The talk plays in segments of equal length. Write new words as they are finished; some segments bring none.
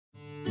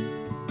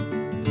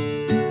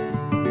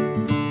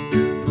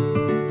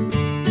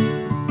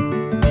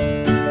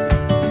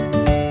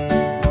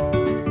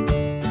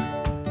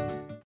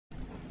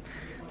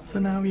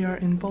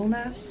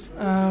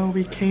Bollnäs.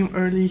 We came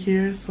early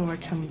here so I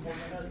can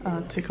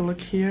take a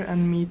look here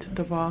and meet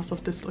the boss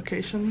of this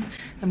location.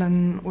 And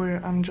then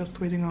I'm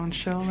just waiting on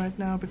Shell right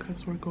now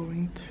because we're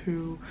going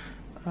to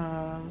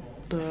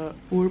the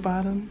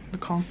Orbaden, the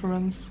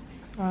conference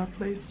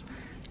place,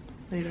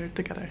 later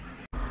together.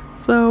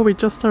 So we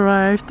just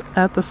arrived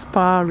at the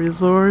spa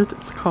resort.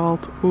 It's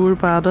called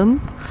Orbaden.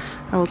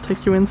 I will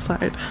take you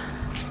inside.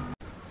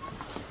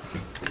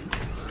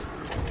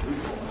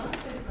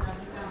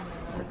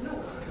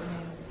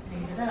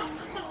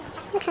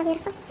 Look how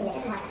beautiful.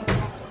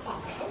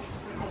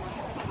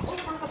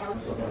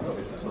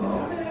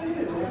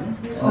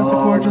 That's a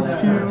gorgeous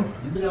view.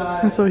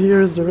 And so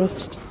here is the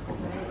rest.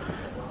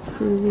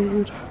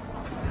 Food.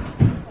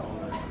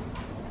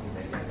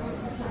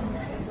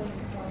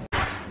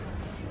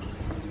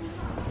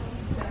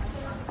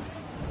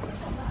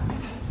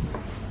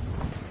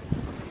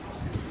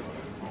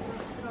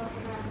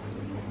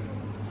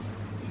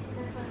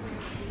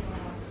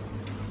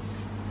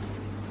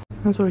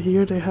 And so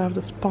here they have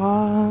the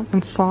spa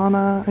and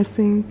sauna, I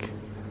think.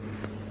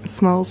 It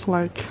smells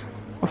like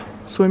a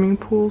swimming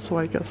pool, so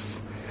I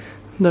guess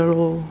there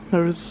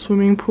is a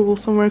swimming pool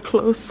somewhere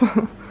close.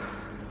 I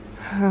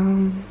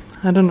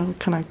don't know,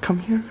 can I come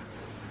here?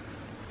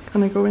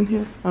 Can I go in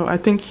here? Oh, I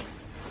think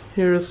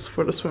here is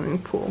for the swimming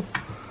pool.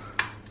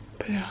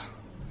 But yeah,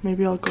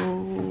 maybe I'll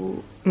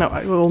go... No,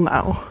 I will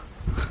now.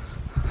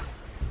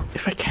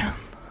 If I can.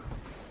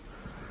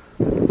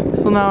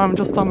 So now I'm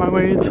just on my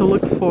way to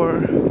look for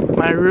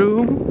my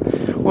room,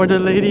 or the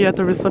lady at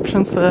the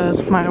reception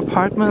said my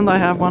apartment. I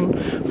have one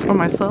for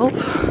myself.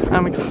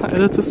 I'm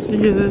excited to see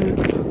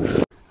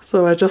it.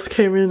 So I just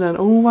came in and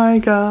oh my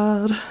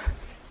god.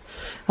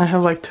 I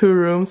have like 2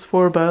 rooms,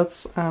 4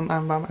 beds, and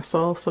I'm by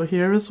myself. So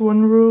here is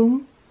one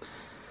room.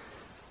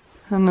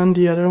 And then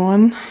the other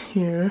one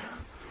here.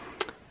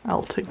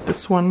 I'll take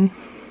this one.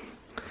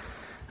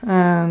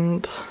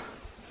 And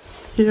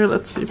here,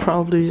 let's see,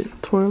 probably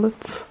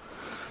toilet.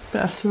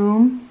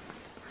 Bathroom,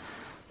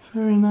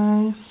 very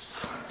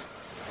nice.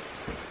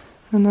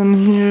 And then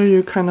here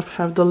you kind of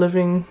have the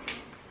living,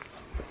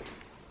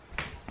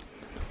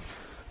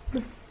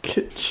 the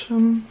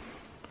kitchen,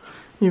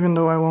 even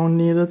though I won't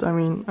need it. I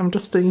mean, I'm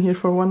just staying here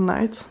for one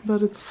night,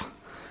 but it's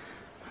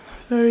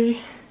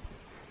very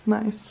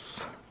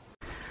nice.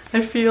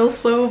 I feel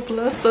so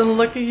blessed and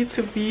lucky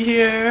to be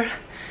here.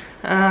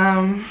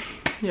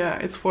 Yeah,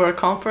 it's for a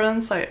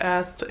conference. I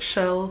asked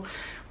Shell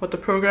what the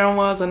program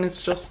was, and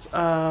it's just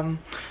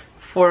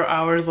 4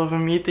 hours of a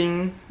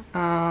meeting,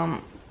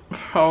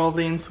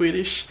 probably in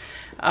Swedish,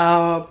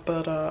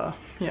 but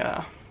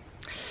yeah,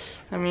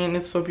 I mean,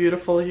 it's so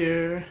beautiful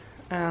here,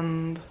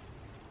 and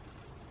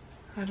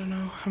I don't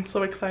know, I'm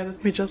so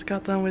excited. We just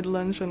got done with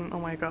lunch, and oh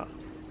my god,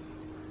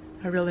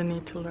 I really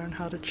need to learn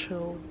how to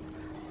chill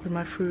with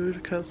my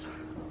food because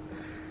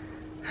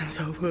I'm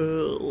so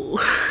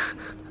full.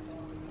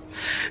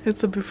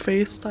 It's a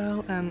buffet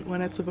style, and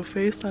when it's a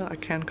buffet style I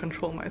can't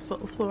control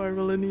myself, so I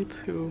really need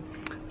to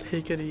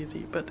take it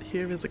easy. But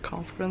here is a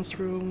conference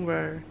room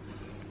where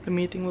the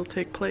meeting will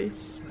take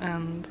place,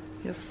 and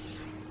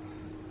yes,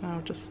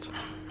 now just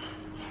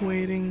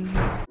waiting.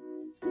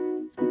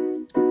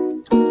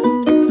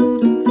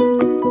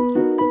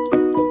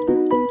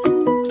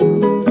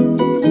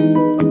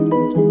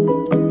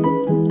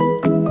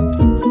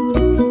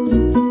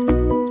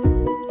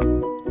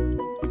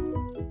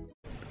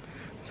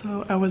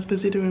 I was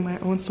busy doing my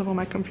own stuff on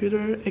my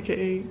computer,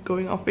 aka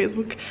going on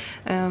Facebook,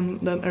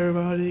 and then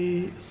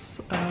everybody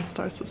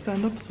starts to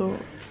stand up, so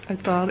I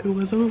thought it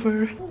was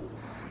over.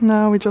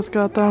 Now we just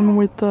got done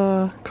with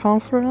the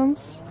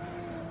conference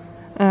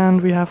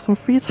and we have some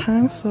free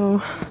time, so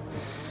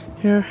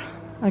here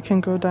I can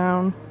go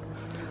down.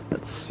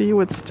 Let's see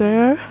what's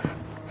there.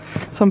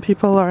 Some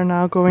people are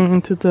now going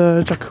into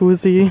the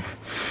jacuzzi,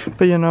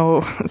 but you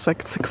know, it's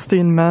like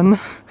 16 men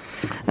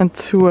and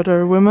 2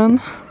 other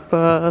women,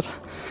 but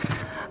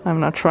I'm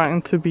not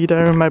trying to be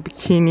there in my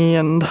bikini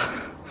and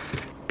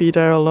be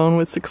there alone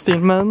with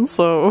 16 men,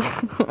 so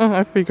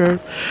I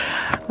figured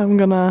I'm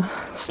gonna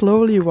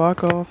slowly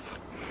walk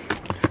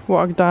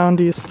down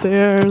these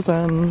stairs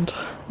and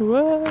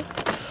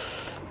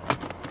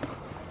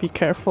be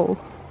careful.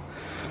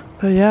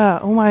 But yeah,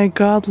 oh my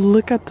god,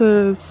 look at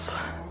this.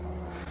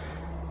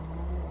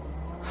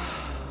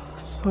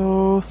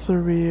 So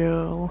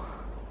surreal.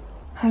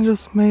 I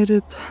just made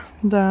it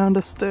down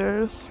the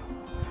stairs.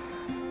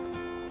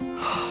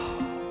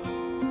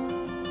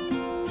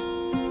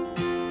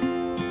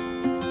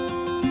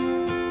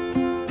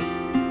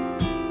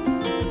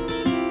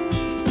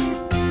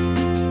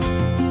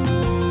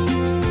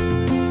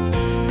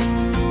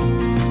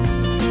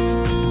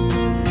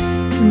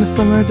 In the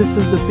summer, this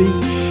is the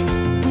beach.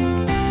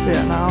 But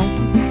yeah, now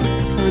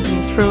everything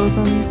is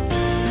frozen.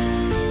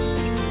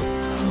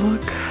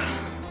 Look.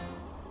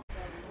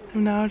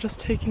 I'm now just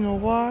taking a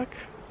walk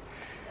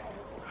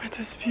with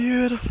this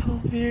beautiful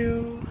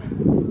view.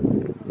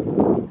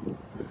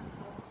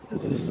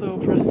 This is so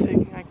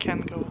breathtaking. I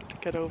can't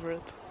get over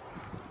it.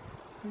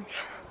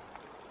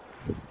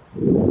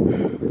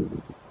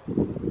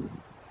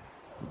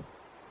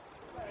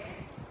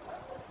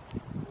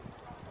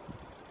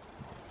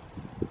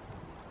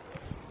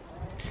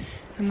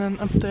 And then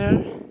up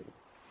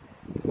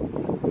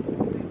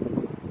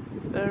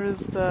there is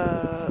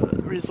the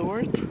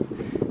resort,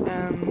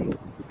 and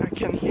I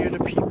can hear the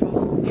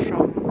people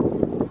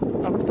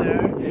from up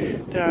there.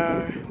 They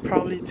are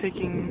probably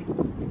taking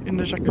in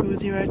the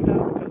jacuzzi right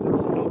now because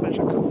it's an open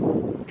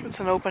jacuzzi. It's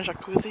an open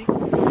jacuzzi.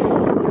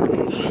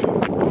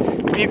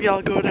 And maybe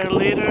I'll go there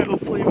later,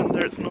 hopefully when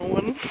there's no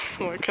one,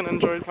 so I can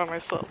enjoy it by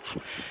myself.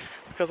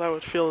 Because I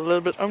would feel a little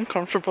bit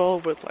uncomfortable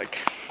with like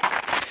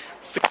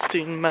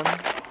 16 men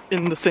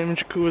in the same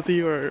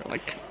jacuzzi, or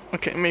like,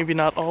 okay, maybe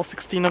not all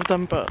 16 of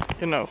them, but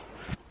you know.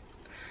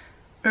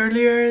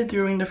 Earlier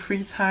during the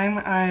free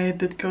time I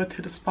did go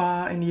to the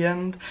spa in the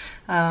end.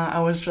 I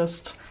was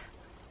just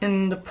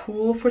in the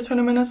pool for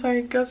 20 minutes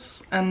I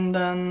guess, and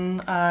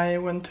then I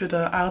went to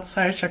the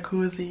outside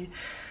jacuzzi.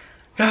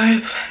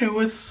 Guys, it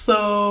was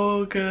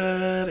so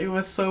good. It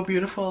was so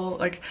beautiful.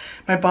 Like,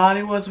 my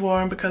body was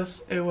warm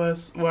because it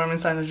was warm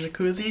inside the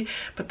jacuzzi,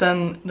 but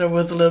then there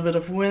was a little bit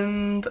of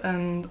wind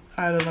and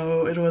I don't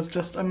know, it was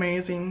just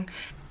amazing.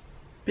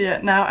 But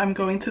yeah, now I'm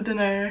going to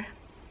dinner.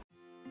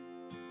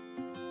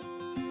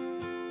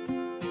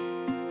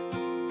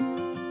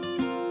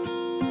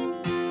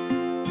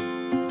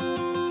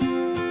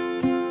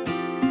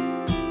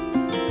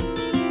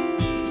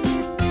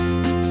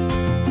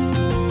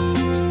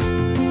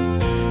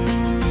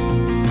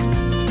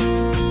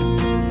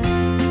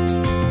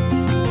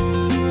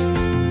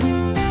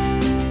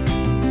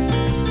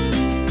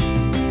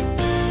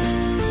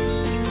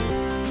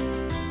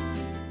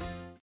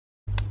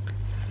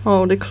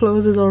 Oh, they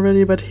closed it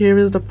already, but here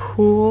is the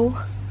pool.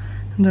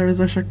 And there is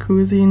a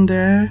jacuzzi in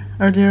there.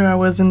 Earlier I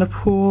was in the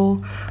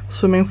pool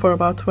swimming for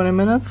about 20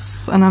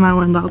 minutes and then I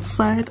went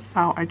outside.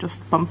 Ow, I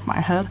just bumped my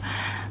head.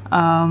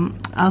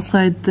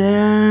 Outside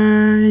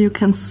there you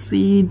can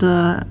see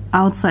the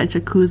outside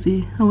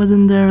jacuzzi. I was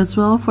in there as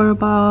well for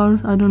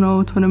about, I don't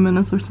know, 20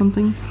 minutes or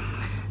something.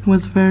 It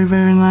was very,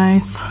 very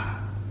nice.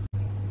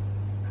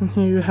 And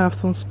here you have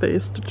some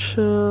space to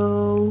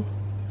chill.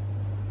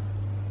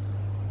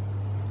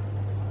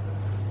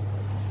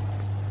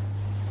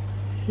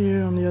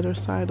 Here on the other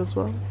side as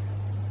well.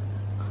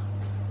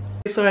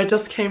 So I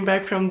just came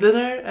back from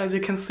dinner. As you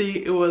can see,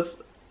 it was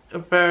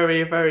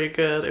very, very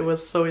good. It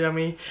was so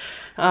yummy.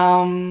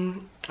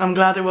 I'm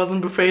glad it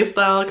wasn't buffet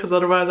style, because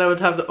otherwise I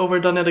would have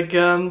overdone it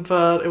again,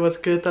 but it was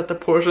good that the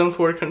portions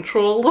were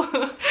controlled.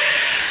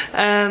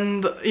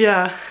 And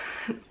yeah,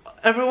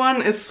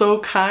 everyone is so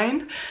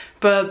kind,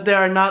 but they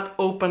are not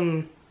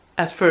open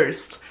at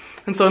first.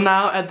 And so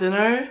now at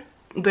dinner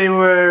they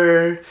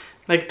were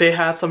like, they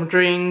had some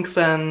drinks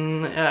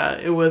and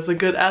it was a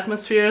good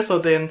atmosphere, so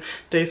then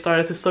they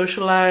started to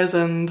socialize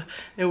and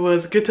it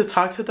was good to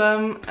talk to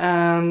them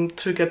and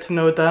to get to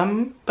know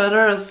them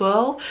better as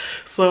well.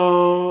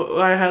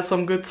 So I had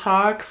some good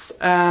talks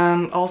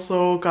and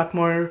also got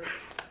more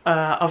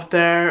of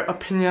their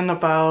opinion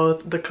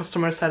about the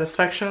customer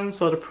satisfaction,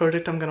 so the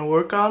project I'm gonna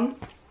work on.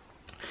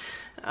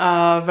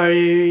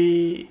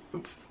 Very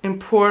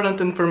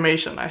important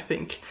information, I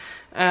think.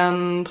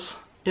 And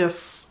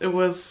yes, it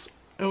was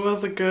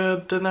a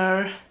good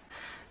dinner,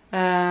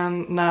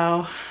 and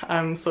now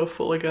I'm so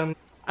full again.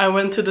 I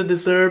went to the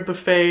dessert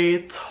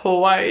buffet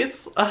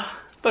twice,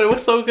 but it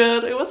was so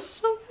good. It was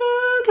so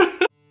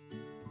good.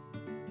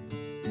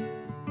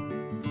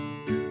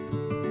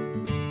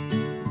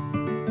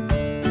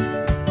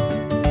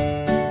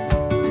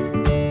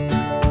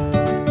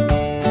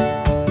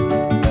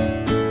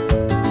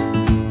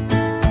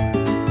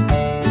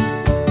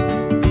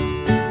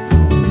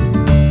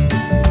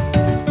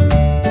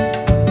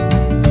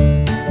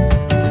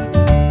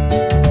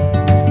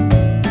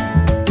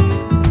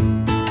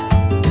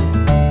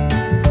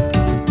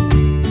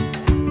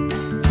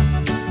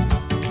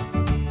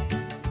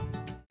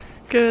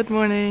 Good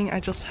morning. I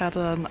just had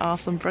an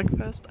awesome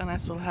breakfast and I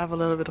still have a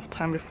little bit of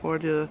time before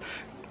the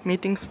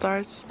meeting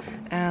starts,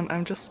 and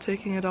I'm just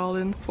taking it all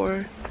in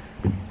for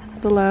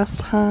the last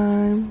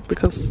time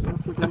because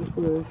after lunch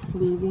we're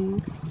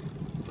leaving.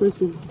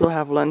 First we still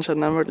have lunch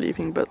and then we're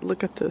leaving, but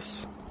look at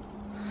this.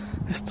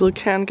 I still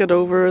can't get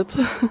over it.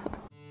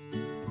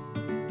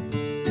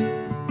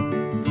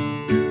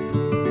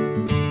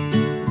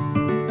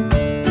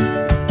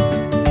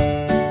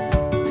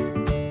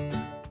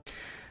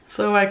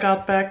 So I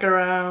got back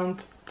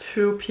around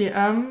 2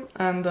 p.m.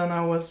 and then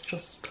I was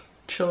just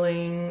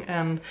chilling,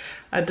 and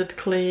I did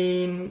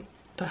clean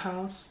the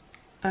house,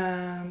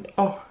 and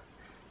oh,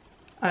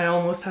 I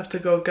almost have to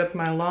go get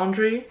my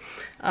laundry,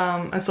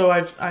 and so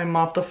I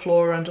mopped the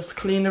floor and just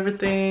cleaned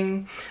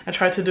everything. I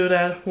try to do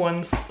that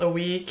once a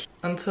week.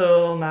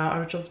 Until now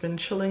I've just been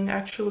chilling,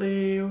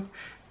 actually,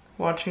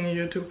 watching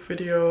YouTube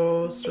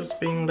videos, just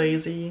being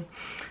lazy,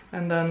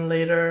 and then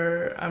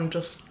later I'm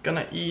just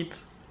gonna eat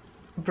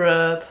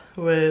bread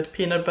with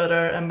peanut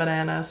butter and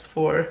bananas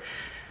for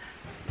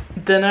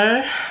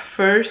dinner,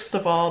 first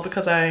of all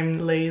because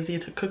I'm lazy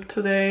to cook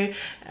today,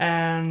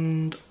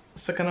 and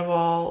second of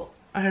all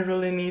I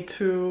really need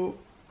to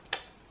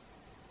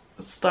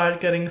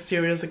start getting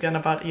serious again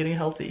about eating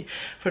healthy.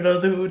 For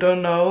those who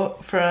don't know,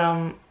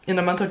 in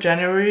the month of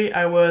January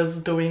I was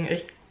doing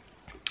a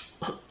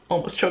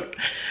almost choked.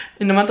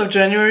 In the month of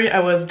January I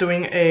was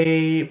doing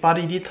a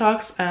body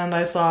detox and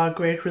I saw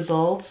great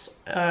results,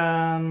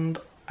 and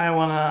I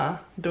wanna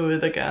do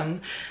it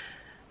again.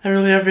 I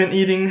really have been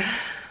eating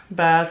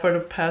bad for the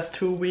past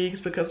 2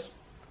 weeks because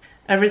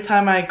every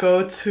time I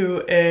go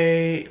to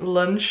a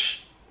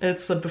lunch,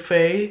 it's a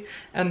buffet,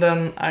 and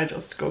then I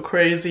just go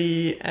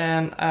crazy,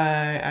 and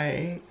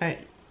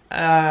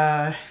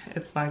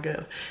it's not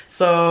good.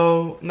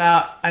 So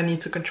now I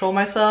need to control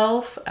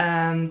myself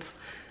and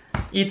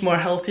eat more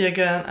healthy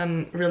again,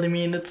 and really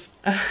mean it.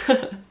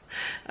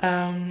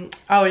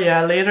 Oh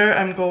yeah, later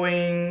I'm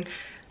going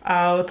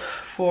out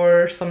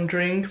for some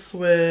drinks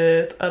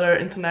with other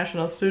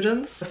international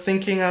students. I was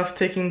thinking of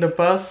taking the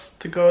bus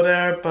to go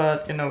there,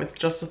 but you know, it's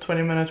just a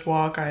 20-minute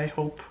walk. I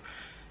hope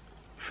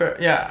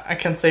I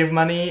can save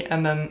money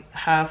and then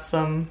have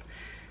some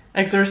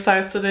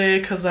exercise today,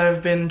 because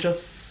I've been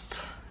just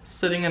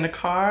sitting in the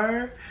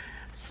car,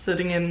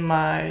 sitting in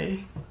my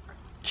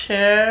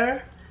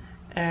chair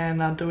and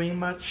not doing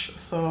much.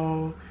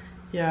 So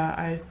yeah,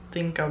 I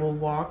think I will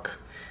walk.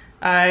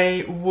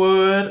 I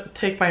would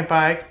take my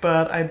bike,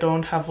 but I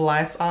don't have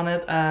lights on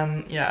it,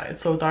 and yeah,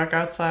 it's so dark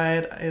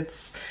outside.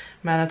 It's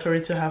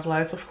mandatory to have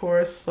lights, of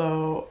course.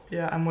 So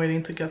yeah, I'm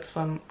waiting to get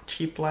some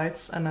cheap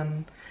lights, and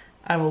then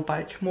I will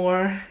bike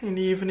more in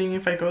the evening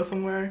if I go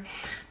somewhere.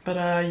 But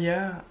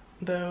yeah,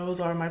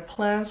 those are my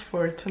plans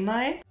for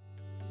tonight.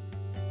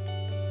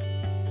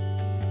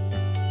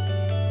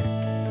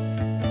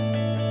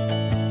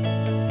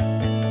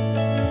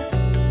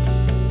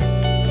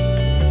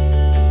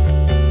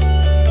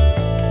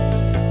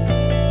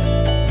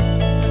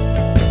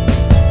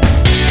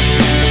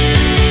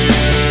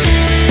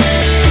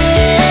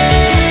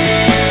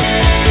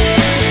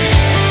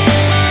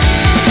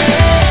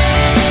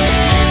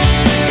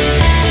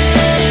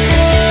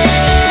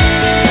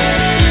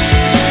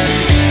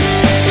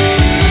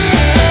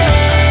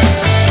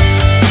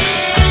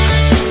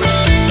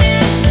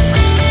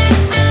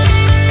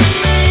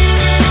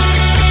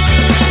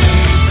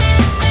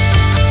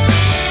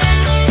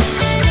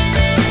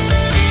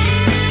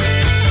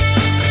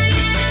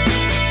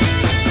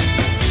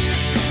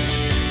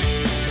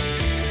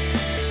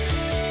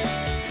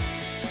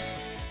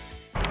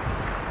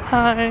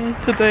 Hi,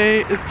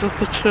 today is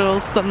just a chill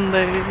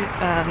Sunday,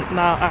 and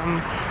now I'm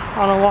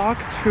on a walk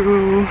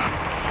to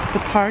the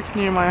park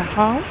near my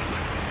house.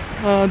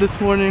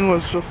 This morning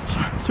was just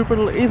super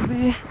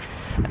lazy,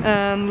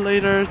 and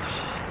later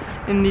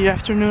in the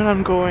afternoon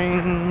I'm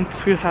going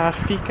to have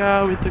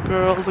fika with the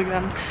girls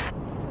again.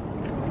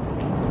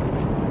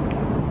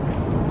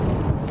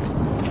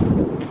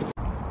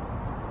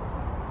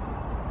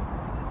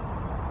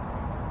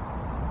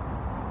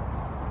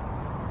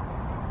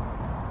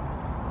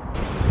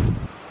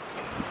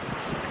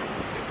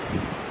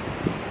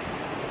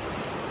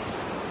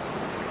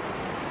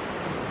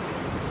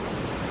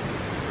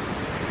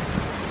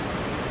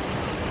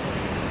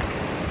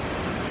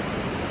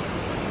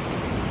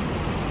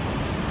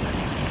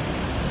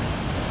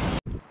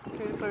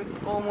 So it's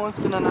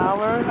almost been an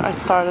hour. I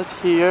started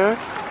here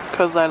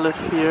because I live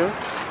here,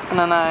 and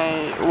then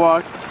I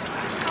walked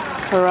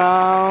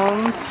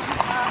around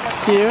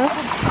here,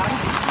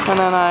 and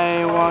then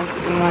I walked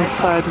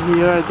inside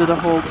here. I did a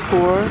whole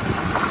tour,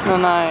 and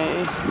then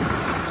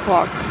I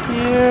walked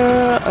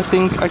here. I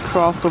think I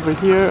crossed over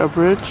here a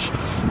bridge,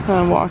 and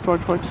I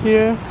walked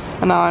here,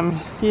 and now I'm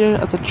here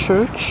at the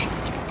church,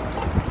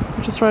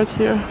 which is right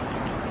here.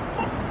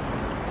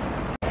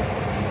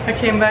 I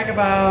came back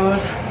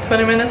about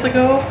 20 minutes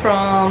ago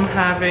from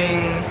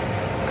having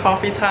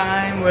coffee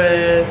time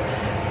with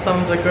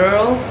some of the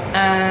girls,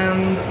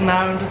 and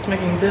now I'm just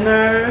making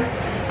dinner.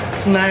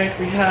 Tonight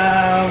we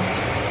have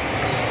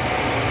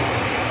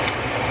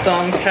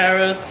some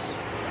carrots,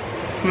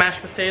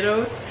 mashed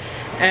potatoes,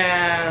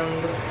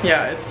 and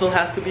yeah, it still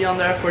has to be on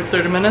there for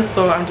 30 minutes,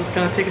 so I'm just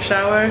gonna take a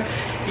shower,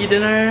 eat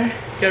dinner,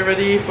 get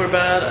ready for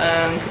bed,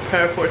 and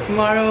prepare for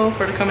tomorrow,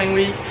 for the coming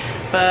week.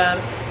 But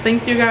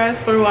thank you guys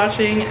for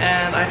watching,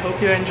 and I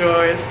hope you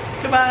enjoyed.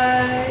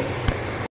 Goodbye!